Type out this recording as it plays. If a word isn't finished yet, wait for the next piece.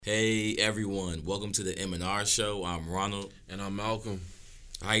Hey everyone, welcome to the M&R show. I'm Ronald. And I'm Malcolm.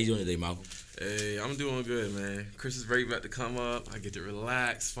 How you doing today, Malcolm? Hey, I'm doing good, man. Christmas break about to come up. I get to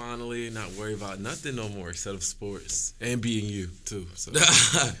relax finally, not worry about nothing no more except of sports and being you too. So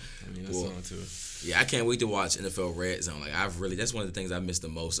that's on too. Yeah, I can't wait to watch NFL Red Zone. That's one of the things I miss the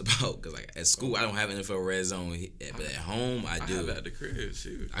most about because at school I don't have NFL Red Zone, but at home I do. I have it at the crib,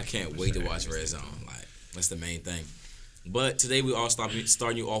 shoot. I can't wait to watch Red Zone. That's the main thing. But today we all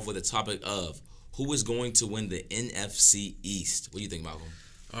starting you off with a topic of who is going to win the NFC East. What do you think, Malcolm?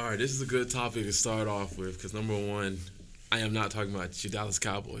 All right, this is a good topic to start off with because number one, I am not talking about your Dallas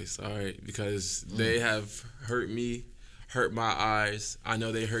Cowboys, all right, because they have hurt my eyes. I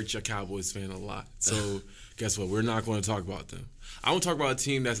know they hurt your Cowboys fan a lot. So guess what? We're not going to talk about them. I want to talk about a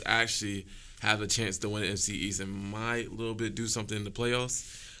team that's actually have a chance to win the NFC East and might a little bit do something in the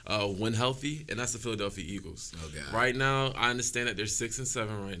playoffs. When healthy, and that's the Philadelphia Eagles. Oh, God. Right now, I understand that they're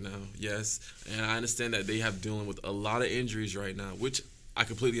 6-7 right now, yes, and I understand that they have dealing with a lot of injuries right now, which I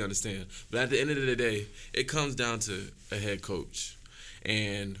completely understand. But at the end of the day, it comes down to a head coach.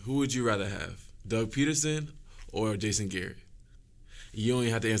 And who would you rather have, Doug Peterson or Jason Garrett? You don't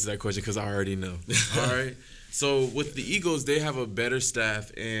even have to answer that question because I already know. All right? So with the Eagles, they have a better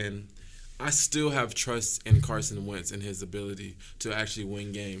staff, and I still have trust in Carson Wentz and his ability to actually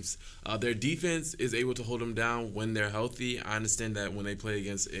win games. Their defense is able to hold them down when they're healthy. I understand that when they play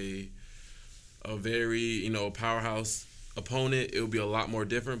against a very, powerhouse opponent, it will be a lot more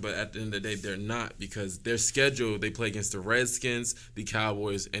different. But at the end of the day, they're not because their schedule, they play against the Redskins, the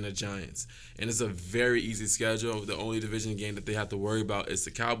Cowboys, and the Giants. And it's a very easy schedule. The only division game that they have to worry about is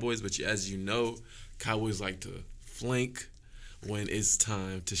the Cowboys. But as you know, Cowboys like to flank when it's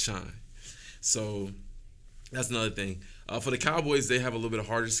time to shine. So that's another thing. For the Cowboys, they have a little bit of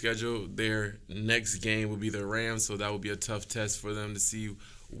harder schedule. Their next game will be the Rams, so that will be a tough test for them to see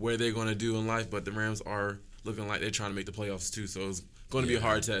where they're going to do in life. But the Rams are looking like they're trying to make the playoffs too, so it's going to be a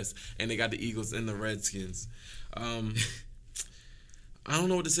hard test. And they got the Eagles and the Redskins. I don't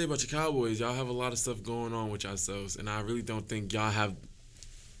know what to say about your Cowboys. Y'all have a lot of stuff going on with yourselves, and I really don't think y'all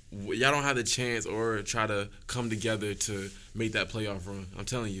don't have the chance or try to come together to make that playoff run. I'm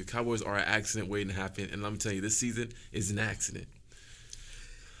telling you, Cowboys are an accident waiting to happen, and let me tell you, this season is an accident.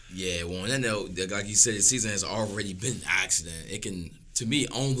 Yeah, well, I know, like you said, the season has already been an accident. It can, to me,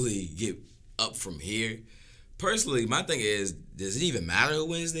 only get up from here. Personally, my thing is, does it even matter who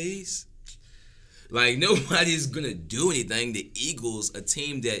wins the East? Like, nobody's going to do anything. The Eagles, a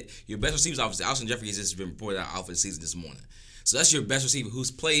team that your best receivers, obviously, Alshon Jeffrey has just been reported out for the season this morning. So that's your best receiver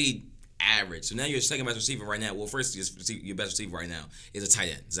who's played average. So now your second best receiver right now. Well, first your best receiver right now is a tight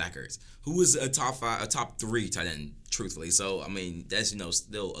end, Zach Ertz, who is a top 3 tight end, truthfully. So I mean that's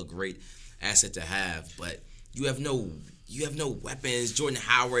still a great asset to have, but you have no weapons. Jordan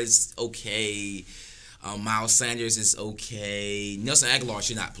Howard's okay. Miles Sanders is okay. Nelson Aguilar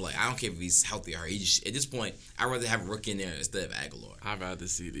should not play. I don't care if he's healthy or hurt. At this point, I'd rather have a rookie in there instead of Aguilar. I'd rather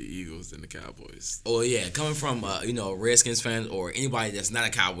see the Eagles than the Cowboys. Oh, yeah. Coming from, a Redskins fan or anybody that's not a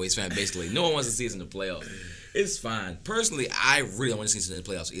Cowboys fan, basically, no one wants to see us in the playoffs. It's fine. Personally, I really don't want to see us in the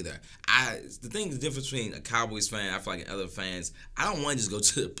playoffs either. The difference between a Cowboys fan, I feel like, and other fans, I don't want to just go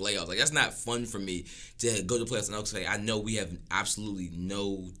to the playoffs. Like, that's not fun for me to go to the playoffs and okay, I know we have absolutely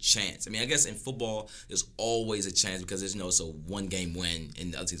no chance. I mean, I guess in football, there's always a chance because there's it's a 1-game win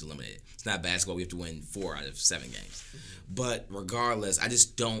and the other team's eliminated. It's not basketball. We have to win 4 out of 7 games. But regardless, I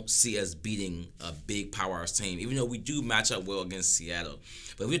just don't see us beating a big powerhouse team, even though we do match up well against Seattle.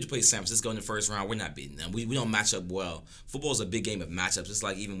 But if we have to play San Francisco in the first round, we're not beating them. We don't match up well. Football is a big game of matchups. It's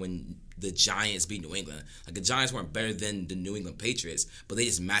like even when the Giants beat New England. Like the Giants weren't better than the New England Patriots, but they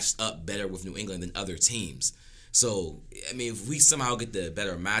just matched up better with New England than other teams. So, I mean, if we somehow get the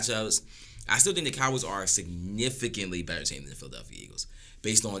better matchups, I still think the Cowboys are a significantly better team than the Philadelphia Eagles.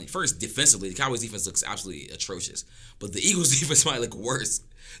 Based on, first, defensively, the Cowboys' defense looks absolutely atrocious. But the Eagles' defense might look worse.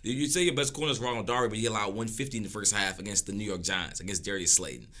 You say your best corner is Ronald Rivera, but he allowed 150 in the first half against the New York Giants, against Darius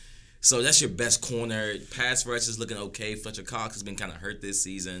Slayton. So that's your best corner. Pass rush is looking okay. Fletcher Cox has been kind of hurt this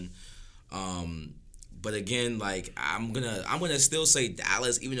season. But again, like I'm gonna still say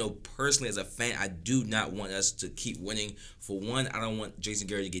Dallas, even though personally as a fan, I do not want us to keep winning. For one, I don't want Jason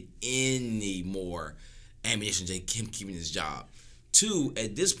Garrett to get any more ammunition to him keeping his job. 2,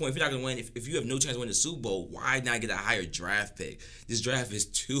 at this point, if you're not going to win, if you have no chance to win the Super Bowl, why not get a higher draft pick? This draft is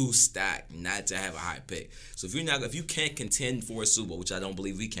too stacked not to have a high pick. So if you can't contend for a Super Bowl, which I don't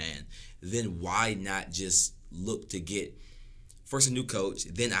believe we can, then why not just look to get first a new coach,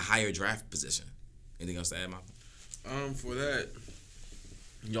 then a higher draft position? Anything else to add, Malcolm? For that,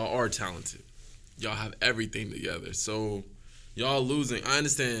 y'all are talented. Y'all have everything together. So Y'all losing. I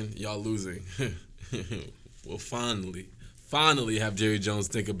understand y'all losing. Well, finally have Jerry Jones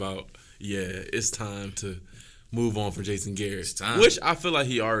think about, it's time to move on from Jason Garrett. It's time. Which I feel like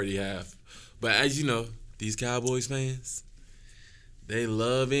he already have. But as you know, these Cowboys fans, they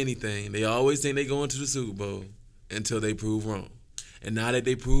love anything. They always think they going to the Super Bowl until they prove wrong. And now that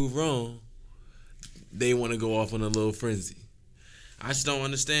they prove wrong, they want to go off on a little frenzy. I just don't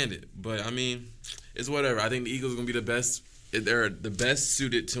understand it. But, I mean, it's whatever. I think the Eagles are going to be the best. They're the best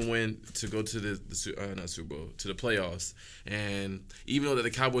suited to win, to go to not Super Bowl, to the playoffs. And even though that the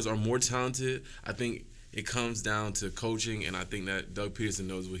Cowboys are more talented, I think it comes down to coaching, and I think that Doug Peterson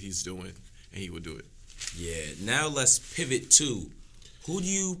knows what he's doing, and he will do it. Yeah. Now let's pivot to who do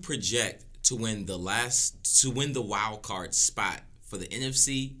you project to win the wild card spot for the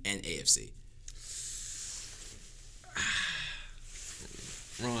NFC and AFC?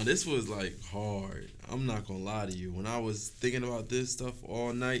 Ron, this was like hard. I'm not gonna lie to you. When I was thinking about this stuff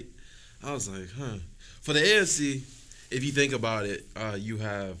all night, I was like, For the AFC, if you think about it, you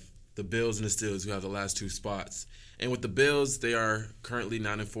have the Bills and the Steelers who have the last two spots. And with the Bills, they are currently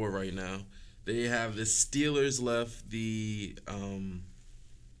 9-4 right now. They have the Steelers left, they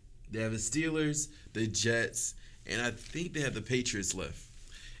have the Steelers, the Jets, and I think they have the Patriots left.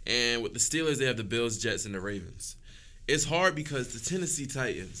 And with the Steelers, they have the Bills, Jets, and the Ravens. It's hard because the Tennessee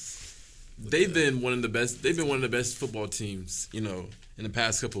Titans, they've been one of the best football teams, in the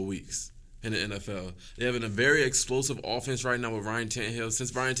past couple of weeks in the NFL. They're having a very explosive offense right now with Ryan Tannehill.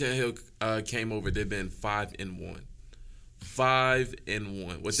 Since Ryan Tannehill came over, they've been 5-1.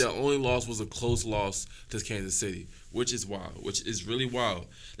 5-1. What their only loss was a close loss to Kansas City, which is wild, which is really wild.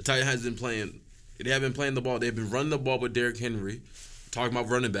 The Titans have been playing the ball. They've been running the ball with Derrick Henry. Talking about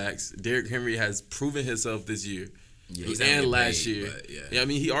running backs, Derrick Henry has proven himself this year. Yeah, and last year. Yeah, I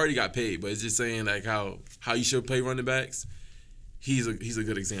mean, he already got paid, but it's just saying like how you should play running backs. He's a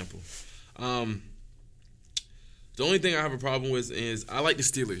good example. The only thing I have a problem with is I like the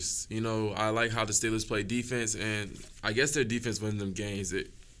Steelers. I like how the Steelers play defense, and I guess their defense wins them games.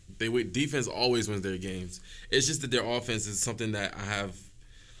 Defense always wins their games. It's just that their offense is something that I have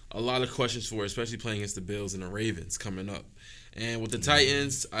a lot of questions for, especially playing against the Bills and the Ravens coming up. And with the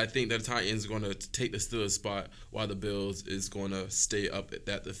Titans, I think that the Titans are going to take the Steelers spot while the Bills is going to stay up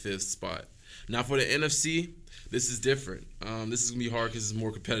at the fifth spot. Now for the NFC, this is different. This is going to be hard because it's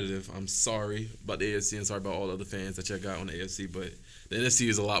more competitive. I'm sorry about the AFC and sorry about all the other fans that check out on the AFC, but the NFC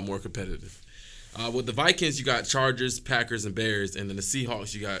is a lot more competitive. With the Vikings, you got Chargers, Packers, and Bears, and then the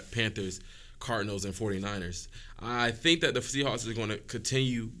Seahawks, you got Panthers, Cardinals, and 49ers. I think that the Seahawks are going to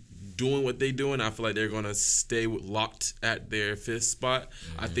continue doing what they're doing. I feel like they're going to stay locked at their fifth spot.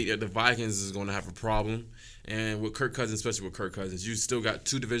 Mm-hmm. I think that the Vikings is going to have a problem. And with Kirk Cousins, especially with Kirk Cousins, you still got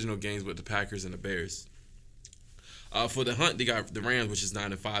two divisional games with the Packers and the Bears. For the hunt, they got the Rams, which is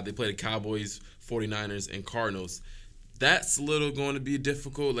 9-5. They play the Cowboys, 49ers, and Cardinals. That's a little going to be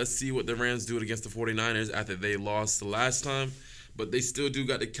difficult. Let's see what the Rams do against the 49ers after they lost the last time. But they still do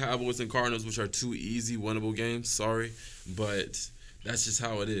got the Cowboys and Cardinals, which are two easy, winnable games. Sorry. But that's just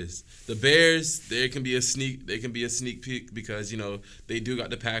how it is. The Bears, they can be a sneak peek because, they do got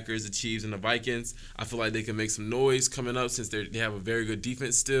the Packers, the Chiefs, and the Vikings. I feel like they can make some noise coming up since they have a very good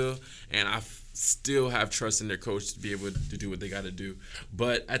defense still. And I still have trust in their coach to be able to do what they got to do.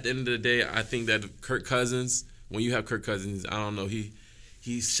 But at the end of the day, I think that Kirk Cousins, when you have Kirk Cousins, I don't know, he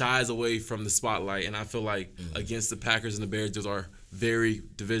shies away from the spotlight. And I feel like against the Packers and the Bears, those are very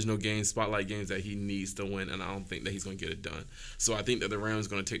divisional games, spotlight games that he needs to win, and I don't think that he's going to get it done. So I think that the Rams are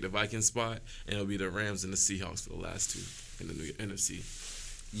going to take the Vikings spot, and it'll be the Rams and the Seahawks for the last two in the NFC.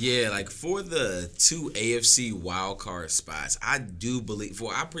 Yeah, like for the two AFC wildcard spots, I do believe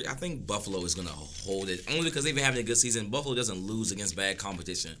I think Buffalo is going to hold it, only because they've been having a good season. Buffalo doesn't lose against bad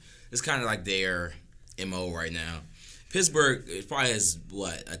competition. It's kind of like their MO right now. Pittsburgh probably has,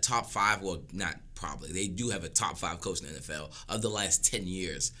 a top five, well, not probably. They do have a top five coach in the NFL of the last 10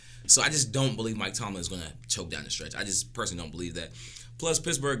 years. So I just don't believe Mike Tomlin is going to choke down the stretch. I just personally don't believe that. Plus,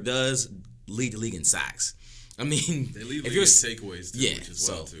 Pittsburgh does lead the league in sacks. I mean, they lead the league in takeaways, too, which is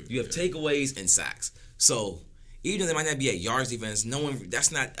wild, too. You have takeaways and sacks. So even though they might not be a yards defense,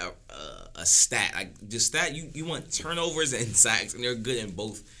 that's not a stat. Like the stat, you want turnovers and sacks, and they're good in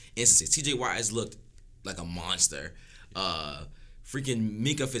both instances. TJ Watt has looked like a monster. Freaking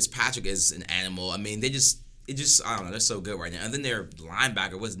Minka Fitzpatrick is an animal. I mean, they just it just, I don't know, they're so good right now. And then their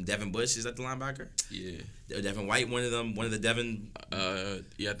linebacker wasn't Devin Bush. Is that the linebacker? Yeah. Devin White, one of the Devin.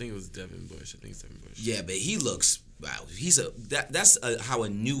 Yeah, I think it was Devin Bush. I think it's Devin Bush. Yeah, but he looks. Wow, that's how a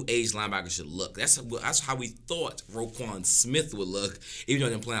new age linebacker should look. That's how we thought Roquan Smith would look, even though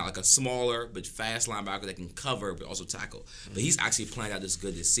they're playing out like a smaller but fast linebacker that can cover but also tackle. Mm-hmm. But he's actually playing out this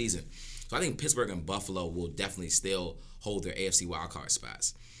good this season. So I think Pittsburgh and Buffalo will definitely still hold their AFC wildcard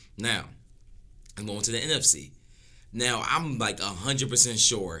spots. Now, I'm going to the NFC. Now, I'm like 100%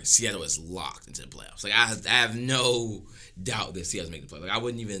 sure Seattle is locked into the playoffs. Like, I have no doubt that Seattle's making the playoffs. Like, I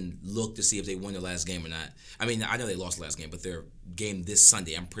wouldn't even look to see if they won their last game or not. I mean, I know they lost the last game, but their game this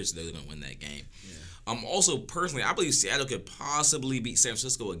Sunday, I'm pretty sure they're going to win that game. Yeah. Also, personally, I believe Seattle could possibly beat San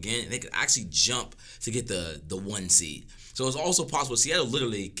Francisco again, and they could actually jump to get the 1 seed. So it's also possible Seattle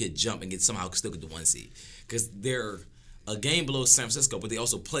literally could jump and still get the 1 seed because they're a game below San Francisco, but they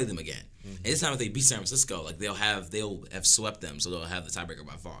also play them again. Mm-hmm. And this time, if they beat San Francisco, like they'll have swept them, so they'll have the tiebreaker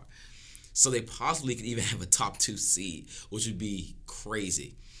by far. So they possibly could even have a top 2 seed, which would be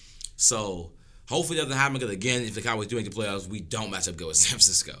crazy. So hopefully that doesn't happen because again, if the Cowboys do make the playoffs, we don't match up good with San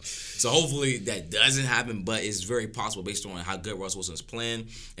Francisco. So hopefully that doesn't happen, but it's very possible based on how good Russell Wilson's playing.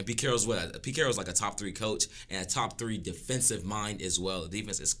 And Pete Carroll's like a top 3 coach and a top 3 defensive mind as well. The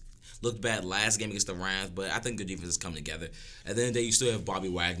defense is looked bad last game against the Rams, but I think the defense is coming together. At the end of the day, you still have Bobby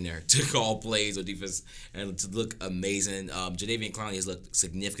Wagner to call plays on defense and to look amazing. Jadavian Clowney has looked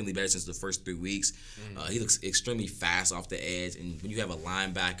significantly better since the first 3 weeks. He looks extremely fast off the edge, and when you have a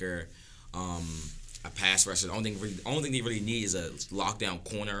linebacker, a pass rusher, the only thing they really need is a lockdown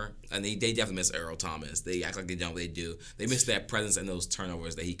corner, and they definitely miss Earl Thomas. They act like they don't, but they do. They miss that presence and those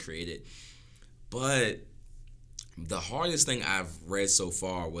turnovers that he created. But the hardest thing I've read so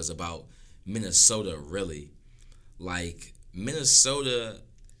far was about Minnesota, really. Like, Minnesota,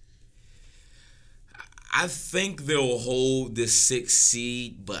 I think they'll hold this 6th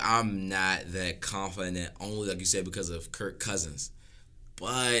seed, but I'm not that confident, only, like you said, because of Kirk Cousins.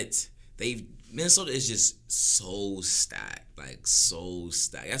 But Minnesota is just so stacked. Like, so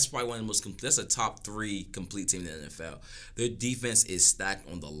stacked. That's probably one of the most that's a top 3 complete team in the NFL. Their defense is stacked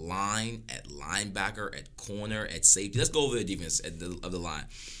on the line, at linebacker, at corner, at safety. Let's go over the defense of the line.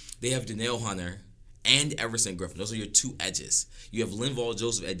 They have Danielle Hunter and Everson Griffin. Those are your 2 edges. You have Linval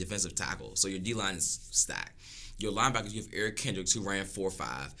Joseph at defensive tackle. So your D-line is stacked. Your linebackers, you have Eric Kendricks, who ran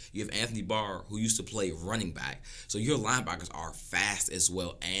 4.5. You have Anthony Barr, who used to play running back. So your linebackers are fast as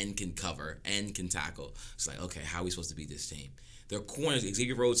well and can cover and can tackle. It's like, okay, how are we supposed to beat this team? Their corners,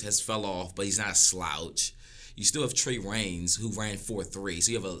 Xavier Rhodes has fell off, but he's not a slouch. You still have Trey Raines, who ran 4.3.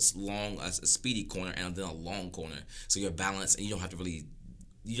 So you have a speedy corner and then a long corner. So you're balanced and you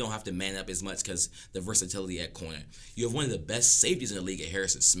don't have to man up as much because the versatility at corner. You have one of the best safeties in the league at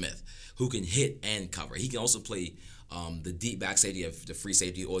Harrison Smith, who can hit and cover. He can also play the deep back safety of the free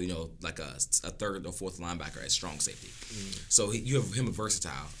safety, or like a 3rd or 4th linebacker at strong safety. So you have him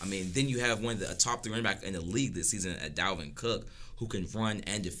versatile. I mean, then you have one of the top 3 running back in the league this season at Dalvin Cook, who can run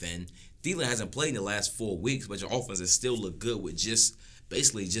and defend. Thielen hasn't played in the last 4 weeks, but your offense has still looked good with just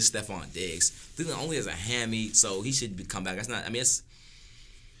Stephon Diggs. Thielen only has a hammy, so he should come back.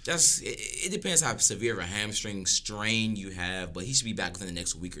 It depends how severe of a hamstring strain you have, but he should be back within the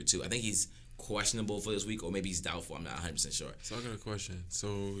next week or 2. I think he's questionable for this week, or maybe he's doubtful. I'm not 100% sure. So I got a question. So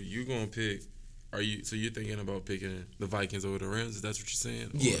you gonna pick? So you're thinking about picking the Vikings over the Rams? Is that what you're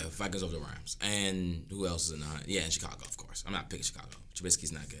saying? Or? Yeah, Vikings over the Rams. And who else is in the hunt? Yeah, and Chicago, of course. I'm not picking Chicago.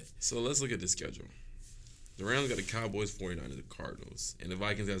 Trubisky's not good. So let's look at the schedule. The Rams got the Cowboys, 49ers, the Cardinals, and the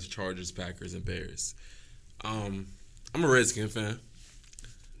Vikings got the Chargers, Packers, and Bears. I'm a Redskin fan.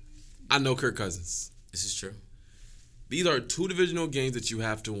 I know Kirk Cousins. This is true. These are 2 divisional games that you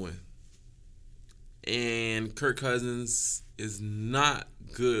have to win. And Kirk Cousins is not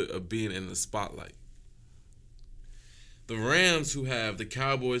good at being in the spotlight. The Rams, who have the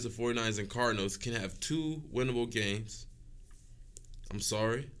Cowboys, the 49ers, and Cardinals, can have 2 winnable games. I'm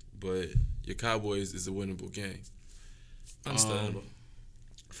sorry, but your Cowboys is a winnable game. Understandable.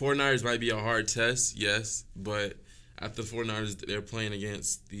 49ers might be a hard test, yes, but after the 49ers, they're playing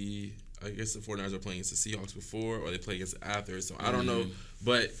against I guess the 49ers are playing against the Seahawks before, or they play against the after, so I don't know.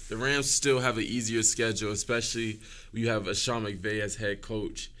 But the Rams still have an easier schedule, especially when you have a Sean McVay as head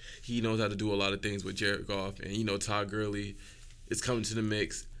coach. He knows how to do a lot of things with Jared Goff, and Todd Gurley is coming to the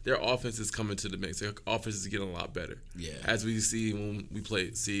mix. Their offense is coming to the mix. Their offense is getting a lot better. Yeah. As we see when they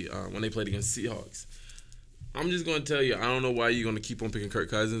played against Seahawks. I'm just going to tell you, I don't know why you're going to keep on picking Kirk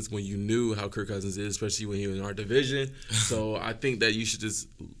Cousins when you knew how Kirk Cousins is, especially when he was in our division. So I think that you should just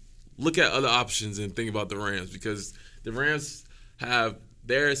look at other options and think about the Rams, because the Rams have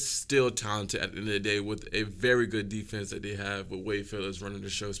they're still talented at the end of the day with a very good defense that they have with Wade Phillips running the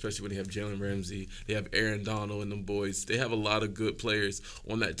show, especially when they have Jalen Ramsey, they have Aaron Donald and them boys. They have a lot of good players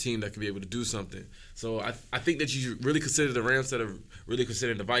on that team that can be able to do something. So I think that you really consider the Rams instead of really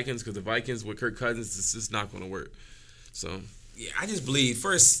considering the Vikings, because the Vikings with Kirk Cousins is just not going to work. So yeah, I just believe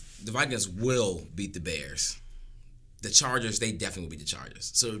first the Vikings will beat the Bears. The Chargers, they definitely will beat the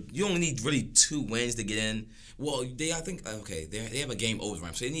Chargers. So you only need really 2 wins to get in. Well, they have a game over the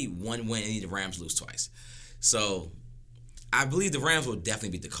Rams, so they need 1 win and need the Rams lose twice. So I believe the Rams will definitely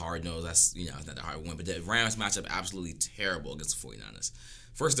beat the Cardinals. That's it's not a hard win, but the Rams match up absolutely terrible against the 49ers.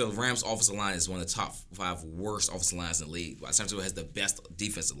 First, the Rams' offensive line is one of the top 5 worst offensive lines in the league. While San Francisco has the best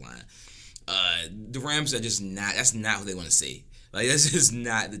defensive line. The Rams are just not. That's not what they want to see. Like, that's just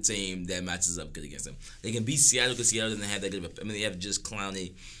not the team that matches up good against them. They can beat Seattle because Seattle doesn't have that good of a... I mean, they have just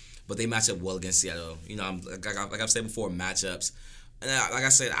Clowney, but they match up well against Seattle. Like I've said before, matchups. And like I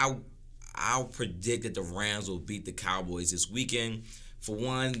said, I'll predict that the Rams will beat the Cowboys this weekend. For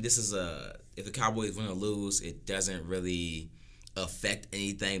one, this is if the Cowboys win or lose, it doesn't really affect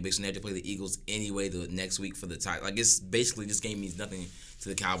anything because they have to play the Eagles anyway the next week for the title. Like, it's basically, this game means nothing to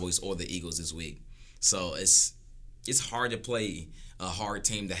the Cowboys or the Eagles this week. So it's hard to play a hard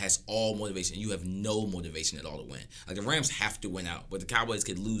team that has all motivation. You have no motivation at all to win. Like, the Rams have to win out, but the Cowboys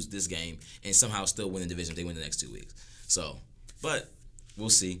could lose this game and somehow still win the division if they win the next 2 weeks. So, but we'll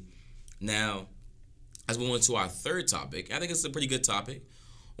see. Now, as we move on to our third topic, I think it's a pretty good topic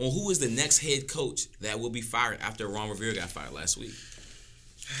on who is the next head coach that will be fired after Ron Rivera got fired last week.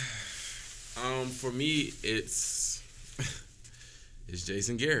 For me, it's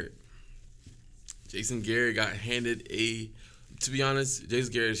Jason Garrett. Jason Garrett got handed to be honest,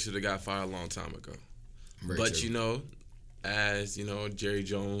 Jason Garrett should have got fired a long time ago. But true. As Jerry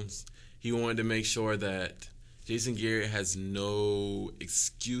Jones, he wanted to make sure that Jason Garrett has no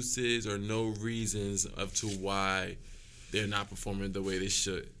excuses or no reasons of to why they're not performing the way they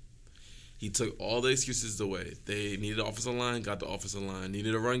should. He took all the excuses away. They needed an offensive line, got the offensive line.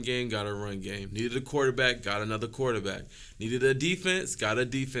 Needed a run game, got a run game. Needed a quarterback, got another quarterback. Needed a defense, got a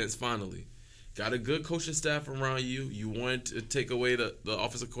defense finally. Got a good coaching staff around you. You wanted to take away the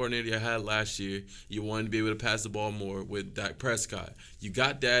offensive coordinator you had last year. You wanted to be able to pass the ball more with Dak Prescott. You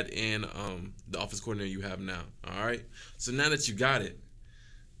got that in the offensive coordinator you have now. All right? So now that you got it,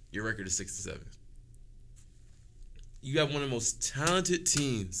 your record is 6-7. You have one of the most talented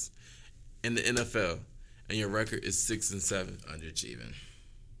teams in the NFL, and your record is 6-7. Underachieving.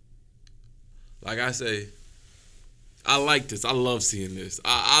 Like I say, I like this. I love seeing this.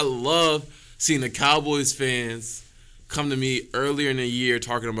 I love seeing the Cowboys fans come to me earlier in the year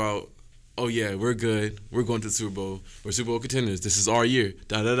talking about, oh yeah, we're good. We're going to the Super Bowl. We're Super Bowl contenders. This is our year.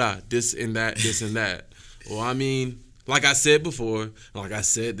 Da-da-da. This and that, this and that. Well, I mean, like I said before, like I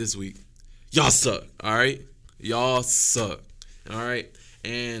said this week, y'all suck, all right? Y'all suck, all right?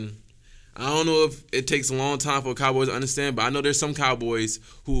 And I don't know if it takes a long time for Cowboys to understand, but I know there's some Cowboys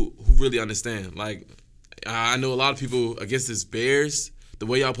who really understand. Like, I know a lot of people against this Bears, the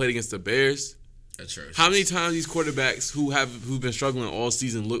way y'all played against the Bears. Atrocious. How many times these quarterbacks who've been struggling all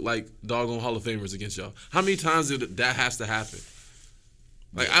season look like doggone Hall of Famers against y'all? How many times did that has to happen?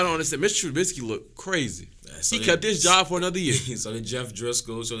 Like, I don't understand. Mr. Trubisky looked crazy. He kept his job for another year. So did Jeff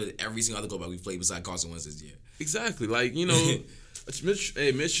Driscoll, so did every single other quarterback we've played besides Carson Wentz this year. Exactly. Like, Mr.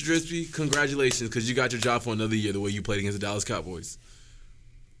 Trubisky, congratulations, because you got your job for another year the way you played against the Dallas Cowboys.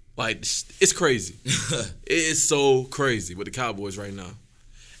 Like, it's crazy. It is so crazy with the Cowboys right now.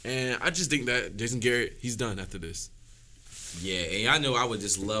 And I just think that Jason Garrett, he's done after this. Yeah, and I know I would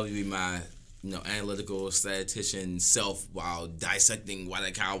just love to be my analytical statistician self while dissecting why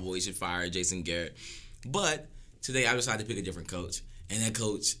the Cowboys should fire Jason Garrett. But today I decided to pick a different coach, and that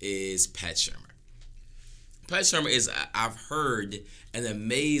coach is Pat Shurmur. Pat Shurmur is, I've heard, an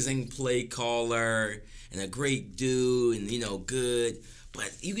amazing play caller and a great dude and, good.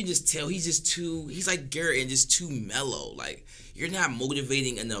 But you can just tell he's like Garrett and just too mellow. Like, you're not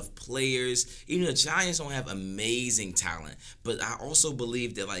motivating enough players. Even the Giants don't have amazing talent. But I also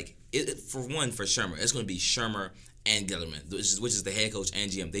believe that, for Shurmur, it's going to be Shurmur and Gettleman, which is the head coach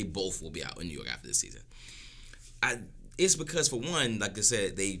and GM. They both will be out in New York after this season. It's because, for one, like I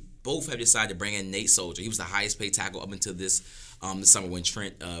said, they both have decided to bring in Nate Soldier. He was the highest paid tackle up until this summer when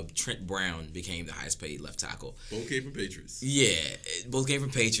Trent Brown became the highest paid left tackle. Both came from Patriots. Yeah, both came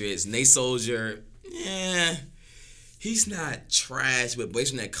from Patriots. Nate Soldier, he's not trash, but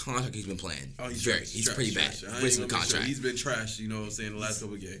based on that contract he's been playing, he's pretty bad. Based on the contract. He's been trash, the last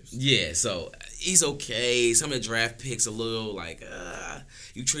couple of games. Yeah, so he's okay. Some of the draft picks a little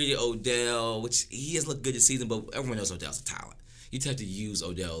you traded Odell, which he has looked good this season, but everyone knows Odell's a talent. you have to use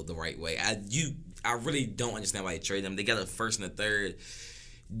Odell the right way. I really don't understand why they trade him. They got a first and a third.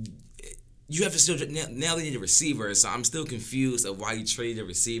 You have to still now they need a receiver, so I'm still confused of why you traded a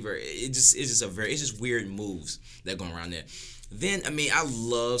receiver. It's just weird moves that are going around there. Then I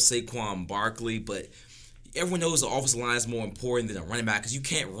love Saquon Barkley, but everyone knows the offensive line is more important than a running back because you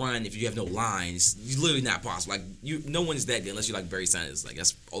can't run if you have no line. It's literally not possible. Like no one is that good unless you're like Barry Sanders. Like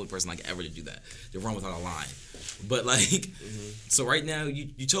that's the only person like ever to do that, to run without a line. But so right now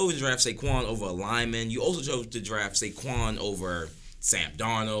you chose to draft Saquon over a lineman. You also chose to draft Saquon over Sam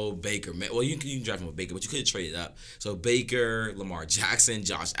Darnold, Baker. Well, you can draft him with Baker, but you could have traded up. So Baker, Lamar Jackson,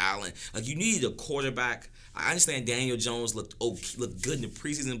 Josh Allen. Like you needed a quarterback. I understand Daniel Jones looked good in the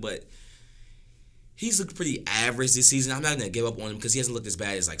preseason, but he's looked pretty average this season. I'm not gonna give up on him because he hasn't looked as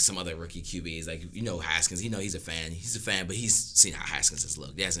bad as like some other rookie QBs. Like Haskins. He's a fan. He's a fan, but he's seen how Haskins has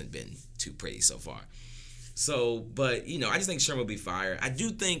looked. It hasn't been too pretty so far. So, but, I just think Shermer will be fired. I do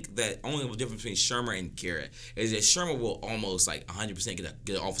think that only the difference between Shermer and Garrett is that Shermer will almost, 100%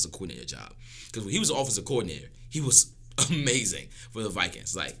 get an offensive coordinator job. Because when he was an offensive coordinator, he was amazing for the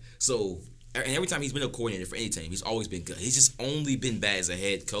Vikings. And every time he's been a coordinator for any team, he's always been good. He's just only been bad as a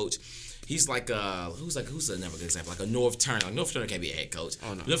head coach. He's who's another good example? Like a North Turner. Like North Turner can't be a head coach.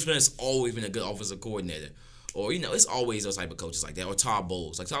 Oh, no. North Turner's always been a good offensive coordinator. Or, it's always those type of coaches like that. Or Todd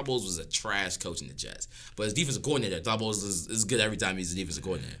Bowles. Like, Todd Bowles was a trash coach in the Jets. But as defensive coordinator, Todd Bowles is good every time he's a defensive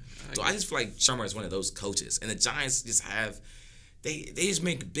coordinator. So I just feel like Shermer is one of those coaches. And the Giants just have they've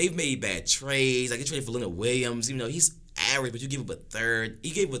made bad trades. Like, they traded for Leonard Williams. Even though he's average, but you give up a third.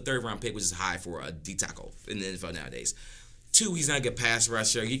 He gave up a third-round pick, which is high for a D tackle in the NFL nowadays. 2, he's not a good pass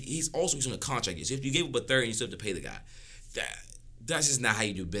rusher. He's on a contract year. So if you gave up a third and you still have to pay the guy, that's just not how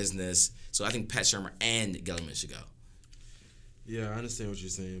you do business. So I think Pat Shermer and Gettleman should go. Yeah, I understand what you're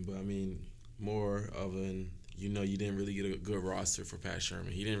saying, but more of you didn't really get a good roster for Pat Shermer.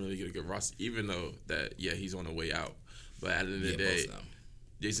 He didn't really get a good roster, even though he's on the way out. But at the end of the day,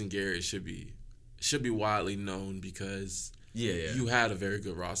 Jason Garrett should be widely known because you had a very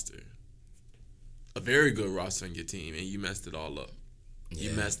good roster. A very good roster on your team, and you messed it all up. Yeah.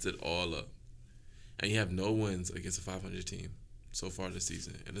 You messed it all up. And you have no wins against a 500 team so far this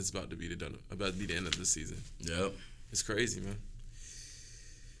season, and it's about to be the end of the season. Yep, it's crazy, man.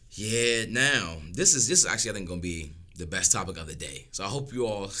 Yeah. Now this is actually I think going to be the best topic of the day. So I hope you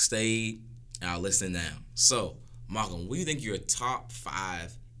all stayed and are listening now. So Malcolm, what do you think your top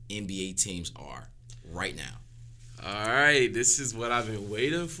 5 NBA teams are right now? All right, this is what I've been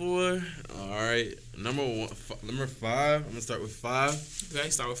waiting for. All right, number 5. I'm gonna start with 5. Okay,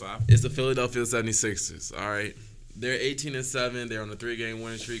 start with 5. It's the Philadelphia 76ers. All right. They're 18-7. They're on a 3-game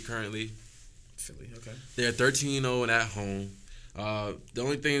winning streak currently. Philly, okay. They're 13-0 and at home. The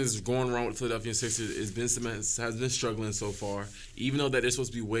only thing that's going wrong with Philadelphia Sixers is Ben Simmons has been struggling so far. Even though that they're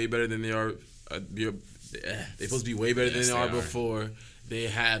supposed to be way better than they are, they're supposed to be way better than they are before. They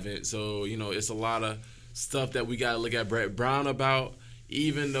haven't. So it's a lot of stuff that we got to look at Brett Brown about.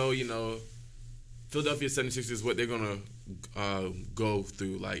 Even though Philadelphia 76ers, what they're gonna go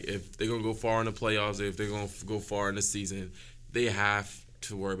through. Like, if they're going to go far in the playoffs, or if they're going to go far in the season, they have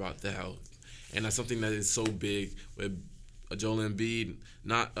to worry about the health. And that's something that is so big with Joel Embiid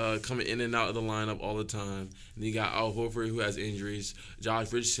not coming in and out of the lineup all the time. And you got Al Horford, who has injuries.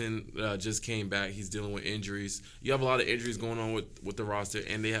 Josh Richardson just came back. He's dealing with injuries. You have a lot of injuries going on with the roster,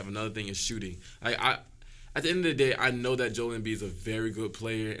 and they have another thing is shooting. At the end of the day, I know that Joel Embiid is a very good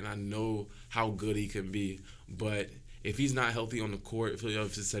player, and I know how good he can be. But if he's not healthy on the court,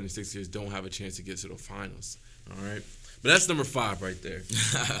 Philadelphia 76ers don't have a chance to get to the finals. All right? But that's number 5 right there.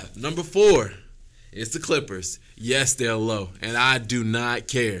 Number 4 is the Clippers. Yes, they're low, and I do not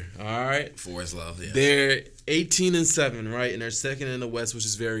care. All right? 4 is low, yeah. They're 18-7, right? And they're second in the West, which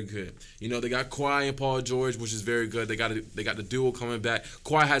is very good. They got Kawhi and Paul George, which is very good. They got the duo coming back.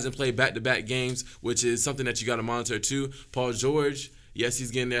 Kawhi hasn't played back-to-back games, which is something that you got to monitor too. Paul George, yes,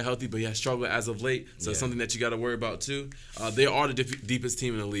 he's getting there healthy, but he has struggled as of late, so it's something that you got to worry about too. They are the deepest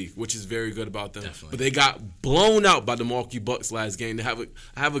team in the league, which is very good about them. Definitely. But they got blown out by the Milwaukee Bucks last game. They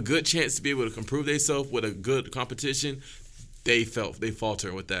have a good chance to be able to improve themselves with a good competition. They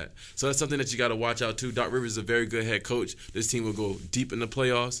falter with that. So that's something that you got to watch out too. Doc Rivers is a very good head coach. This team will go deep in the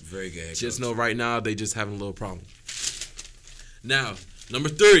playoffs. Very good head Just coach. know right now they just having a little problem. Now, number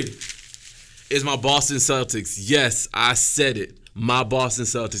 3 is my Boston Celtics. Yes, I said it. My Boston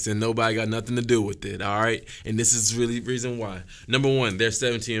Celtics, and nobody got nothing to do with it, all right? And this is really the reason why. Number 1, they're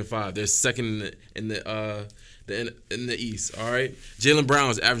 17-5. They're second in the East, all right? Jaylen Brown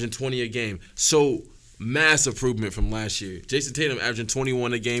is averaging 20 a game. So mass improvement from last year. Jason Tatum averaging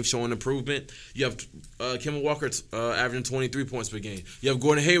 21 a game, showing improvement. You have Kemba Walker averaging 23 points per game. You have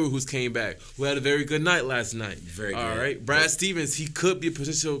Gordon Hayward, who's came back, who had a very good night last night. Very good. All right. Brad Stevens, he could be a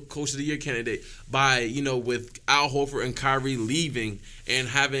potential Coach of the Year candidate by, with Al Horford and Kyrie leaving and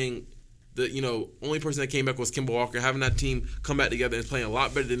having the, only person that came back was Kemba Walker, having that team come back together and playing a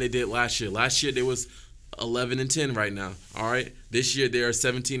lot better than they did last year. Last year, they was 11-10 right now. All right. This year they are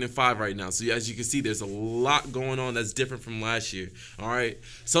 17-5 right now. So as you can see, there's a lot going on that's different from last year. All right.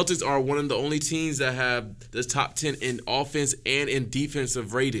 Celtics are one of the only teams that have the top 10 in offense and in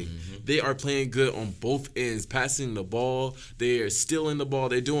defensive rating. Mm-hmm. They are playing good on both ends, passing the ball. They are stealing the ball.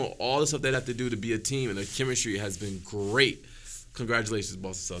 They're doing all the stuff they have to do to be a team, and the chemistry has been great. Congratulations,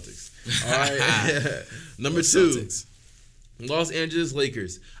 Boston Celtics. All right. Number 2. Celtics. Los Angeles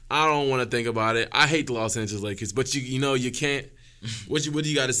Lakers. I don't want to think about it. I hate the Los Angeles Lakers, but you can't. What do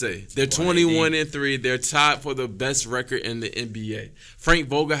you got to say? They're 21-3. They're tied for the best record in the NBA. Frank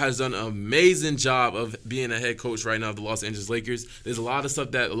Vogel has done an amazing job of being a head coach right now of the Los Angeles Lakers. There's a lot of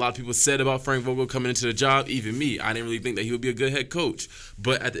stuff that a lot of people said about Frank Vogel coming into the job. Even me, I didn't really think that he would be a good head coach.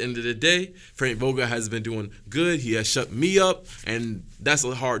 But at the end of the day, Frank Vogel has been doing good. He has shut me up, and that's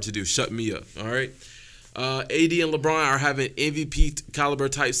hard to do. Shut me up. All right. AD and LeBron are having MVP caliber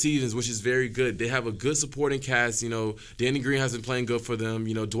type seasons, which is very good. They have a good supporting cast. Danny Green has been playing good for them.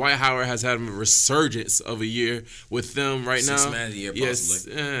 Dwight Howard has had a resurgence of a year with them right now. 6 man of the year,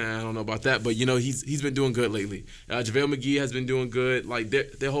 possibly. Yes, I don't know about that, but he's been doing good lately. JaVale McGee has been doing good. Like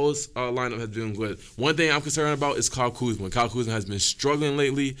their whole lineup has been good. One thing I'm concerned about is Kyle Kuzma. Kyle Kuzma has been struggling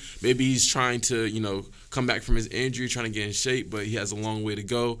lately. Maybe he's trying to come back from his injury, trying to get in shape, but he has a long way to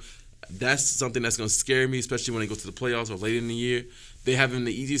go. That's something that's going to scare me, especially when they go to the playoffs or later in the year. They haven't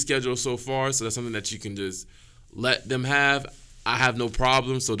the easiest schedule so far, so that's something that you can just let them have. I have no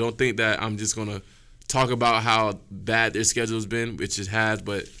problem, so don't think that I'm just going to talk about how bad their schedule's been, which it has,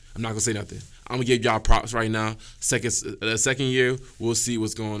 but I'm not going to say nothing. I'm going to give y'all props right now. Second year, we'll see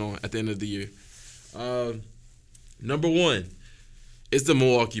what's going on at the end of the year. Number 1 is the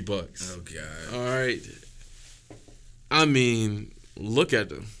Milwaukee Bucks. Oh, God. All right. I mean, look at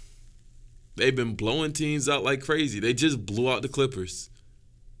them. They've been blowing teams out like crazy. They just blew out the Clippers.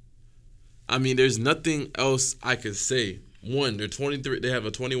 I mean, there's nothing else I could say. One, they're 23. They have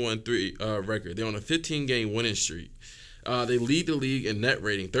a 21-3 record. They're on a 15-game winning streak. They lead the league in net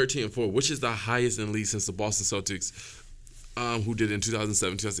rating, 13-4, which is the highest in the league since the Boston Celtics, who did it in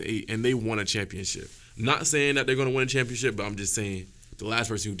 2007, 2008, and they won a championship. Not saying that they're going to win a championship, but I'm just saying the last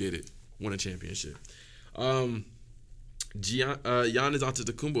person who did it won a championship. Giannis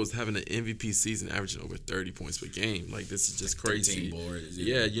Antetokounmpo is having an MVP season, averaging over 30 points per game. Like, this is just crazy.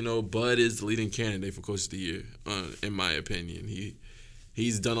 Yeah, Bud is the leading candidate for Coach of the Year, in my opinion.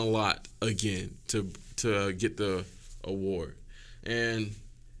 He's done a lot again to get the award, and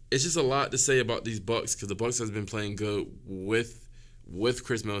it's just a lot to say about these Bucks because the Bucks has been playing good with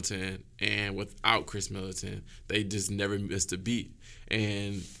Chris Middleton and without Chris Middleton. They just never missed a beat.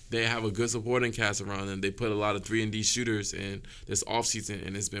 And they have a good supporting cast around them. They put a lot of 3-and-D shooters in this offseason,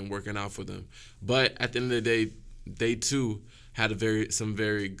 and it's been working out for them. But at the end of the day, they too had some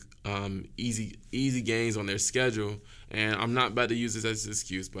very easy games on their schedule. And I'm not about to use this as an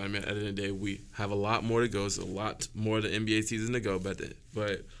excuse, but I mean, at the end of the day, we have a lot more to go. It's a lot more of the NBA season to go. But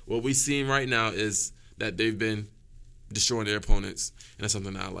what we're seeing right now is that they've been destroying their opponents, and that's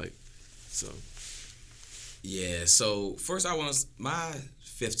something that I like. So. Yeah, so first my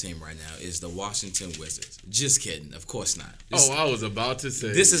 5th team right now is the Washington Wizards. Just kidding. Of course not. I was about to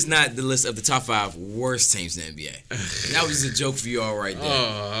say. This is not the list of the top 5 worst teams in the NBA. That was just a joke for you all right there.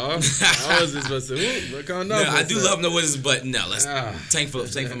 I was just about to say, look on that. No, I do love the Wizards, but no, let's tank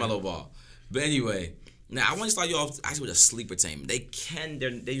for my low ball. But anyway, now I want to start you off actually with a sleeper team. They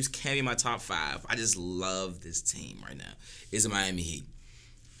just can't be my top 5. I just love this team right now. It's the Miami Heat.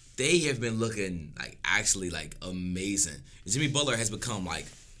 They have been looking actually amazing. Jimmy Butler has become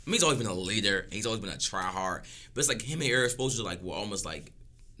he's always been a leader. And he's always been a try-hard. But it's like him and Eric Spoelstra were almost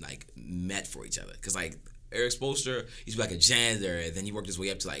met for each other. Because Eric Spoelstra, he's like a janitor, and then he worked his way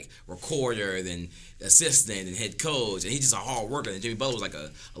up to recorder, then assistant, and head coach, and he's just a hard worker. And Jimmy Butler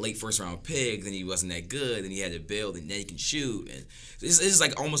was a late first-round pick, then he wasn't that good, then he had to build, and then he can shoot. And it's just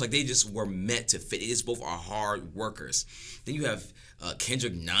almost they just were meant to fit. They just both are hard workers. Then you have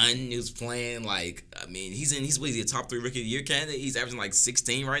Kendrick Nunn, who's playing he's a top 3 rookie of the year candidate. He's averaging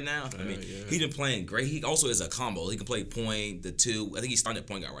 16 right now. He's been playing great. He also is a combo. He can play point, the 2. I think he's starting at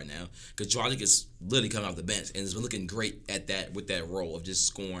point guard right now because Dragic is literally coming off the bench and has been looking great at that with that role of just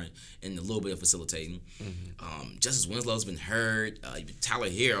scoring and a little bit of facilitating. Mm-hmm. Justice Winslow's been hurt. Tyler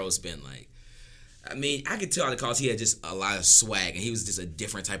Hero's been I mean, I could tell because he had just a lot of swag and he was just a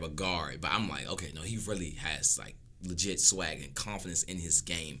different type of guard. But I'm like, okay, no, he really has like legit swag and confidence in his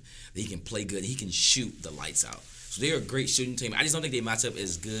game that he can play good. He can shoot the lights out. So they're a great shooting team. I just don't think they match up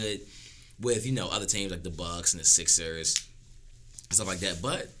as good with other teams like the Bucks and the Sixers and stuff like that.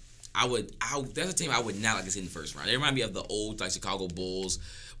 But that's a team I would not like to see in the first round. They remind me of the old like Chicago Bulls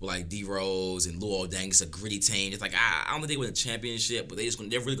with like D Rose and Luol Deng. It's a gritty team. It's like I don't think they win a championship, but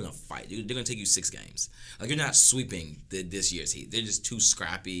they're really gonna fight. They're gonna take you 6 games. Like you're not sweeping this year's Heat. They're just too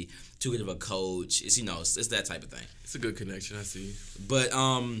scrappy, too good of a coach. It's it's that type of thing. It's a good connection. I see. But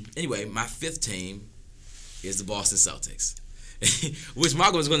anyway, my 5th team is the Boston Celtics. Which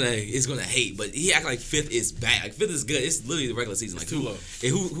Malcolm is gonna hate, but he act like 5th is bad. Like 5th is good. It's literally the regular season. Like too low.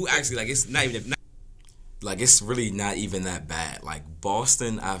 Who actually like it's not even like it's really not even that bad. Like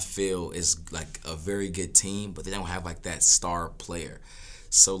Boston, I feel is like a very good team, but they don't have like that star player.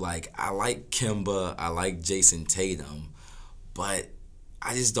 So like I like Kemba, I like Jason Tatum, but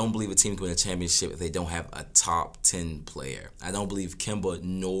I just don't believe a team can win a championship if they don't have a top 10 player. I don't believe Kemba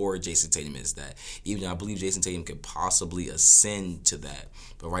nor Jason Tatum is that. Even though I believe Jason Tatum could possibly ascend to that.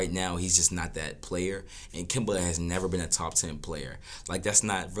 But right now, he's just not that player. And Kemba has never been a top 10 player. Like, that's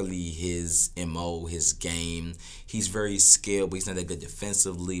not really his MO, his game. He's very skilled, but he's not that good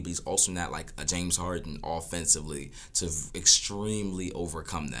defensively. But he's also not like a James Harden offensively to extremely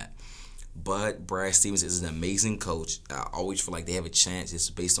overcome that. But Brad Stevens is an amazing coach. I always feel like they have a chance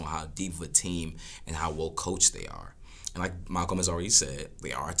just based on how deep of a team and how well coached they are. And like Malcolm has already said,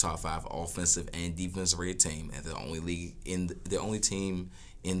 they are a top 5 offensive and defensive rated team, and they're the only team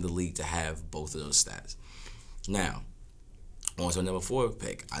in the league to have both of those stats. Now, on to our number 4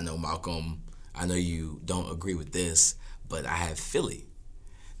 pick. I know Malcolm, I know you don't agree with this, but I have Philly.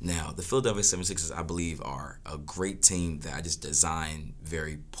 Now, the Philadelphia 76ers, I believe, are a great team that I just designed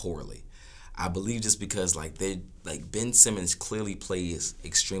very poorly. I believe just because Ben Simmons clearly plays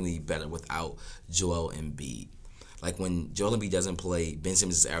extremely better without Joel Embiid. Like when Joel Embiid doesn't play, Ben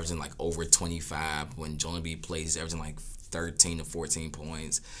Simmons is averaging like over 25. When Joel Embiid plays, he's averaging like 13 to 14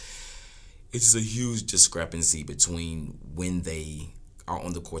 points. It's just a huge discrepancy between when they are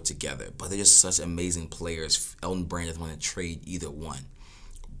on the court together. But they're just such amazing players. Elton Brand doesn't want to trade either one.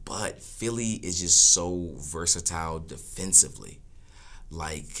 But Philly is just so versatile defensively.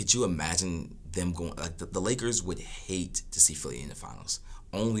 Like, could you imagine them going? Like, the Lakers would hate to see Philly in the finals,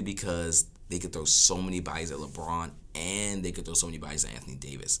 only because they could throw so many bodies at LeBron and they could throw so many bodies at Anthony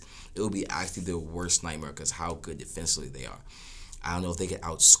Davis. It would be actually their worst nightmare because how good defensively they are. I don't know if they could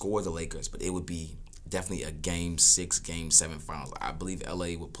outscore the Lakers, but it would be definitely a Game 6, Game 7 finals. I believe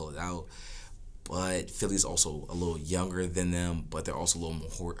LA would pull it out. But Philly's also a little younger than them, but they're also a little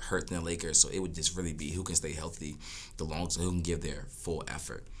more hurt than the Lakers. So it would just really be who can stay healthy the longest and who can give their full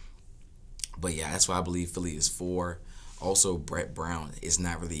effort. But yeah, that's why I believe Philly is 4. Also, Brett Brown is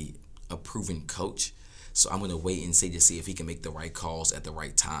not really a proven coach. So I'm going to wait and see if he can make the right calls at the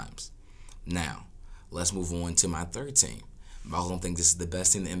right times. Now, let's move on to my 3rd team. I don't think this is the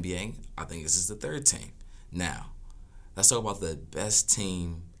best team in the NBA. I think this is the 3rd team. Now, let's talk about the best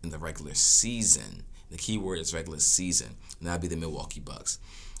team in the regular season. The key word is regular season, and that would be the Milwaukee Bucks.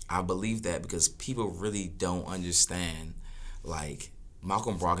 I believe that because people really don't understand, like,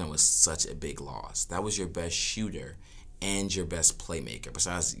 Malcolm Brogdon was such a big loss. That was your best shooter and your best playmaker,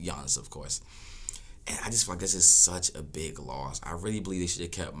 besides Giannis, of course. And I just feel like this is such a big loss. I really believe they should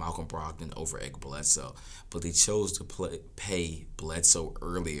have kept Malcolm Brogdon over Eric Bledsoe, but they chose to pay Bledsoe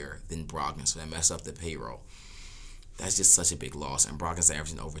earlier than Brogdon, so that messed up the payroll. That's just such a big loss. And Brogdon's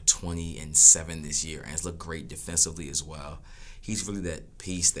averaging over 20 and 7 this year, and has looked great defensively as well. He's really that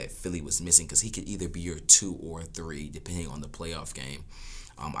piece that Philly was missing because he could either be your 2 or 3, depending on the playoff game.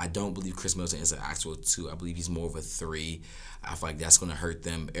 I don't believe Chris Middleton is an actual 2. I believe he's more of a 3. I feel like that's going to hurt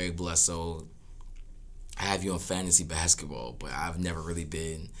them. Eric Bledsoe, I have you on fantasy basketball, but I've never really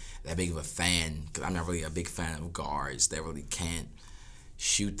been that big of a fan because I'm not really a big fan of guards that really can't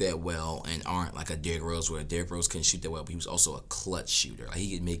shoot that well and aren't like a Derrick Rose, where Derrick Rose couldn't shoot that well, but he was also a clutch shooter. Like,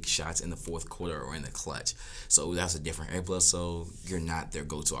 he could make shots in the 4th quarter or in the clutch. So that's a different Eric Bledsoe. You're not their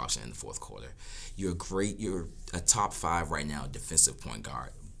go-to option in the 4th quarter. You're a top 5 right now defensive point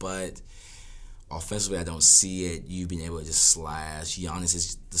guard, but offensively, I don't see it. You being able to just slash. Giannis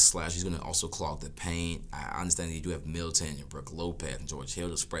is the slash. He's going to also clog the paint. I understand that you do have Middleton and Brook Lopez and George Hill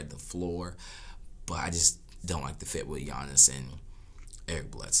to spread the floor, but I just don't like the fit with Giannis and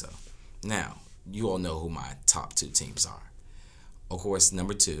Eric Bledsoe. Now, you all know who my top 2 teams are. Of course,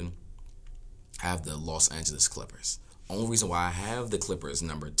 number 2, I have the Los Angeles Clippers. Only reason why I have the Clippers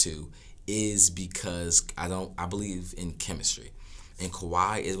number 2 is because I believe in chemistry. And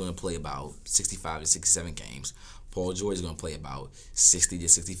Kawhi is going to play about 65 to 67 games. Paul George is going to play about 60 to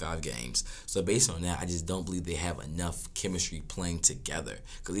 65 games. So based on that, I just don't believe they have enough chemistry playing together.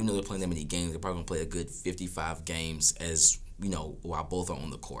 Because even though they're playing that many games, they're probably going to play a good 55 games as, while both are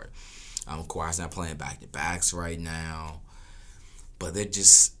on the court. Kawhi's not playing back-to-backs right now. But they're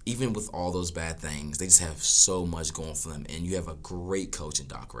just, even with all those bad things, they just have so much going for them. And you have a great coach in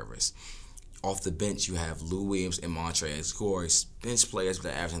Doc Rivers. Off the bench, you have Lou Williams and Montrezl, who are bench players, but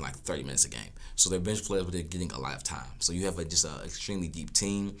they're averaging like 30 minutes a game. So they're bench players, but they're getting a lot of time. So you have just an extremely deep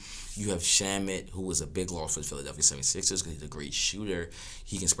team. You have Shamet, who was a big loss for the Philadelphia 76ers because he's a great shooter.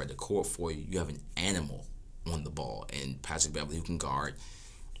 He can spread the court for you. You have an animal on the ball, and Patrick Beverley, who can guard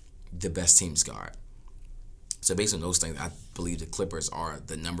the best team's guard. So based on those things, I believe the Clippers are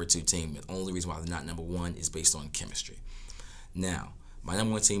the number 2 team. The only reason why they're not number 1 is based on chemistry. Now, my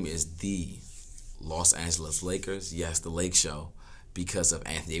number 1 team is the Los Angeles Lakers. Yes, the Lake Show, because of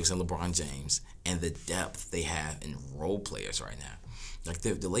Anthony Davis and LeBron James and the depth they have in role players right now. Like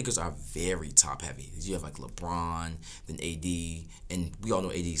the Lakers are very top heavy. You have like LeBron, then AD, and we all know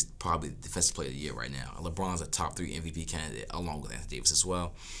AD is probably the defensive player of the year right now. LeBron's a top 3 MVP candidate along with Anthony Davis as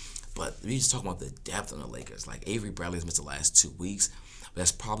well. But we just talk about the depth on the Lakers. Like Avery Bradley's missed the last 2 weeks, but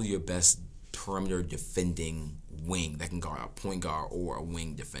that's probably your best perimeter defending wing that can guard a point guard or a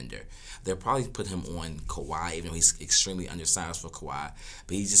wing defender. They'll probably put him on Kawhi, even though he's extremely undersized for Kawhi,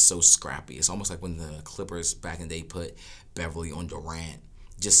 but he's just so scrappy. It's almost like when the Clippers back in the day put Beverly on Durant.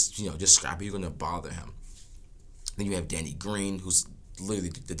 Just scrappy. You're going to bother him. Then you have Danny Green, who's literally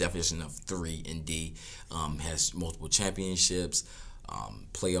the definition of 3 and D, has multiple championships,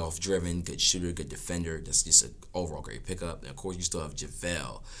 playoff driven, good shooter, good defender. That's just an overall great pickup. And of course, you still have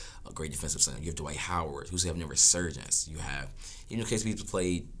JaVale, a great defensive center. You have Dwight Howard, who's having a resurgence. You have, even in case he's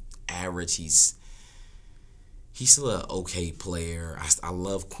played average, he's still an okay player. I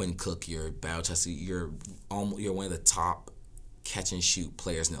love Quinn Cook. You're battle tested. You're one of the top catch and shoot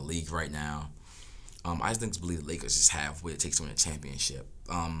players in the league right now. I just believe the Lakers just have what it takes to win a championship.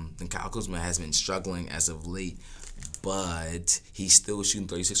 Then Kyle Kuzma has been struggling as of late, but he's still shooting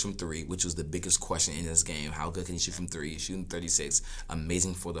 36 from 3, which was the biggest question in this game. How good can he shoot from 3? He's shooting 36.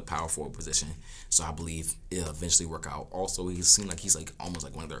 Amazing for the power forward position. So I believe it'll eventually work out. Also, he seems like he's almost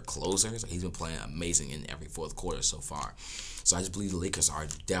like one of their closers. He's been playing amazing in every fourth quarter so far. So I just believe the Lakers are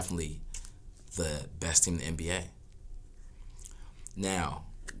definitely the best team in the NBA. Now,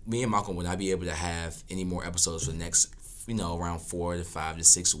 me and Malcolm will not be able to have any more episodes for the next, around 4 to 5 to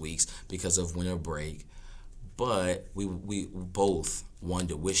 6 weeks because of winter break. But we both wanted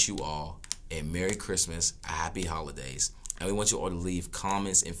to wish you all a Merry Christmas, a Happy Holidays, and we want you all to leave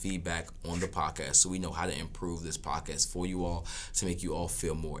comments and feedback on the podcast so we know how to improve this podcast for you all to make you all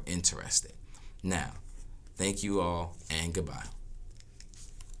feel more interested. Now, thank you all and goodbye.